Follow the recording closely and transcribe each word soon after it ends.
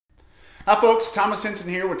Hi folks, Thomas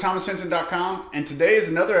Henson here with thomashenson.com, and today is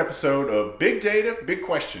another episode of Big Data, Big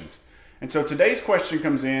Questions. And so today's question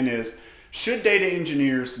comes in is, should data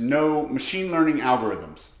engineers know machine learning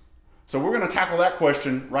algorithms? So we're going to tackle that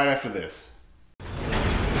question right after this.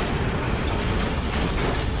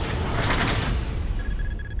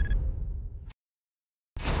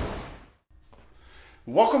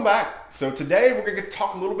 Welcome back. So today we're going to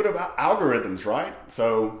talk a little bit about algorithms, right?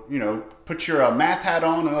 So, put your math hat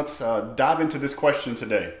on and let's dive into this question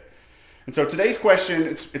today. And so today's question,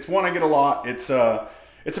 it's one I get a lot. It's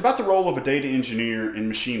about the role of a data engineer in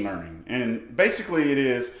machine learning. And basically it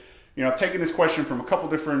is, I've taken this question from a couple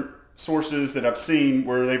different sources that I've seen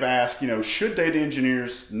where they've asked, should data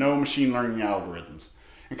engineers know machine learning algorithms?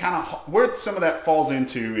 And kind of where some of that falls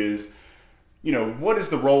into is, what is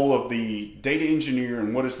the role of the data engineer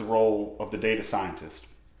and what is the role of the data scientist?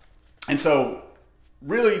 And so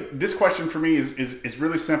really this question for me is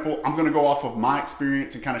really simple. I'm going to go off of my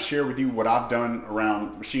experience and kind of share with you what I've done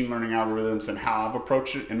around machine learning algorithms and how I've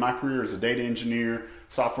approached it in my career as a data engineer,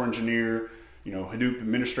 software engineer, Hadoop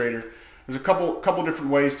administrator. There's a couple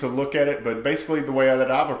different ways to look at it, but basically the way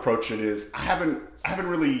that I've approached it is I haven't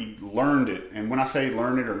really learned it. And when I say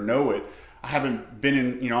learn it or know it, I haven't been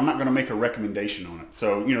in, I'm not going to make a recommendation on it.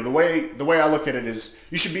 So, the way I look at it is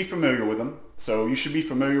you should be familiar with them. So you should be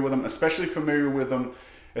familiar with them, especially familiar with them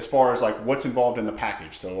as far as like what's involved in the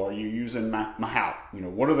package. So are you using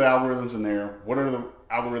Hadoop? What are the algorithms in there? What are the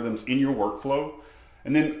algorithms in your workflow?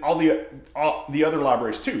 And then all the other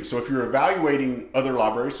libraries too. So if you're evaluating other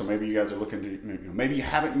libraries, so maybe you guys are looking to, maybe you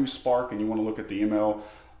haven't used Spark and you want to look at the ML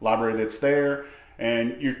library that's there,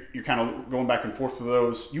 and you're kind of going back and forth with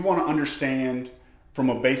those. You want to understand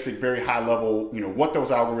from a basic, very high level, what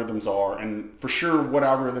those algorithms are, and for sure what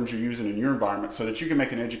algorithms you're using in your environment, so that you can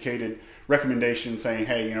make an educated recommendation saying,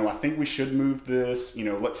 hey, I think we should move this.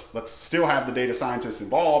 Let's still have the data scientists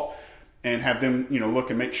involved and have them,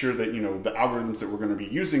 look and make sure that, the algorithms that we're going to be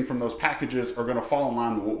using from those packages are going to fall in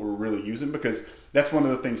line with what we're really using, because that's one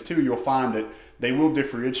of the things too. You'll find that they will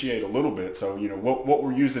differentiate a little bit. So, what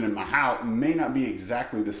we're using in Mahout may not be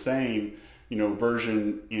exactly the same,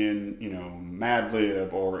 version in,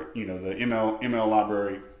 Madlib or, the ML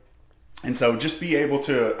library. And so just be able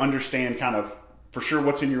to understand kind of for sure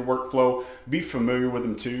what's in your workflow, be familiar with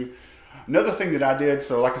them too. Another thing that I did,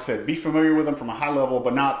 so like I said, be familiar with them from a high level,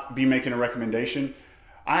 but not be making a recommendation.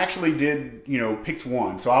 I actually did, picked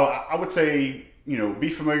one. So I would say, be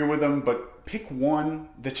familiar with them, but pick one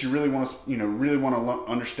that you really want to,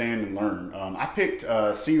 understand and learn. I picked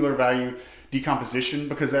singular value decomposition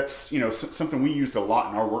because that's, something we used a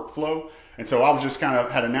lot in our workflow. And so I was just kind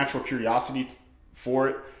of had a natural curiosity for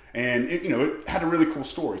it. And it had a really cool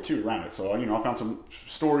story too around it. So, I found some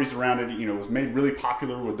stories around it. It was made really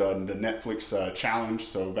popular with the Netflix challenge.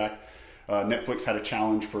 So back, Netflix had a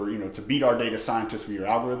challenge for, to beat our data scientists with your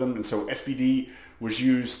algorithm. And so SVD was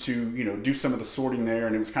used to, do some of the sorting there,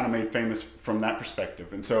 and it was kind of made famous from that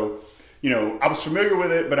perspective. And so, I was familiar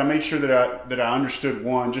with it, but I made sure that I understood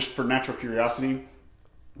one just for natural curiosity.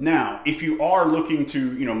 Now, if you are looking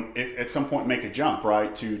to, at some point make a jump,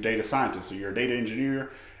 right, to data scientist, so you're a data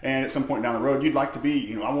engineer, and at some point down the road, you'd like to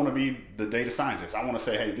be, I want to be the data scientist. I want to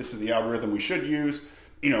say, hey, this is the algorithm we should use.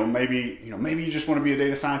 Maybe you just want to be a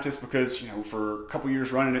data scientist because, for a couple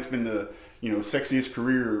years running, it's been the, sexiest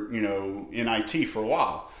career, in IT for a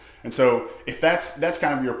while. And so if that's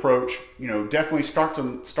kind of your approach, definitely start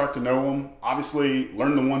to know them. Obviously,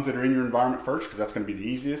 learn the ones that are in your environment first, because that's going to be the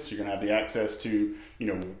easiest. You're going to have the access to,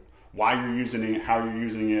 why you're using it, how you're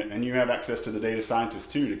using it, and you have access to the data scientists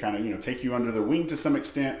too to kind of, take you under their wing to some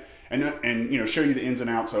extent, and show you the ins and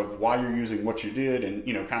outs of why you're using what you did, and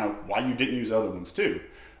kind of why you didn't use other ones too.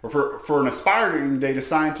 Or for an aspiring data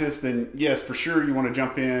scientist, then yes, for sure you want to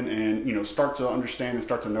jump in and start to understand and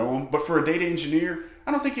start to know them. But for a data engineer,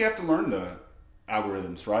 I don't think you have to learn the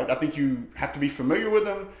algorithms, right? I think you have to be familiar with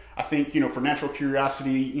them. I think, for natural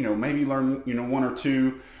curiosity, maybe learn, one or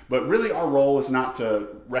two. But really our role is not to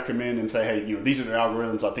recommend and say, hey, these are the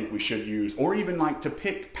algorithms I think we should use, or even like to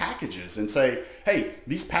pick packages and say, hey,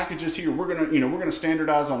 these packages here, we're going to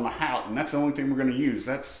standardize on Mahout, and that's the only thing we're going to use.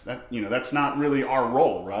 That's not really our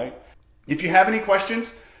role, right? If you have any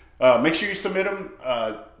questions, make sure you submit them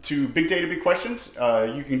to Big Data Big Questions.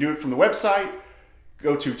 You can do it from the website.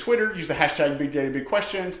 Go to Twitter, use the hashtag Big Data Big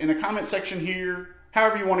Questions in the comment section here.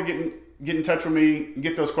 However you want to get in touch with me and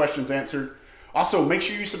get those questions answered. Also, make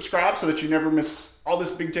sure you subscribe so that you never miss all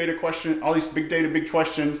these big data big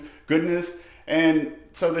questions goodness, and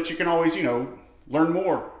so that you can always, learn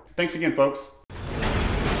more. Thanks again, folks.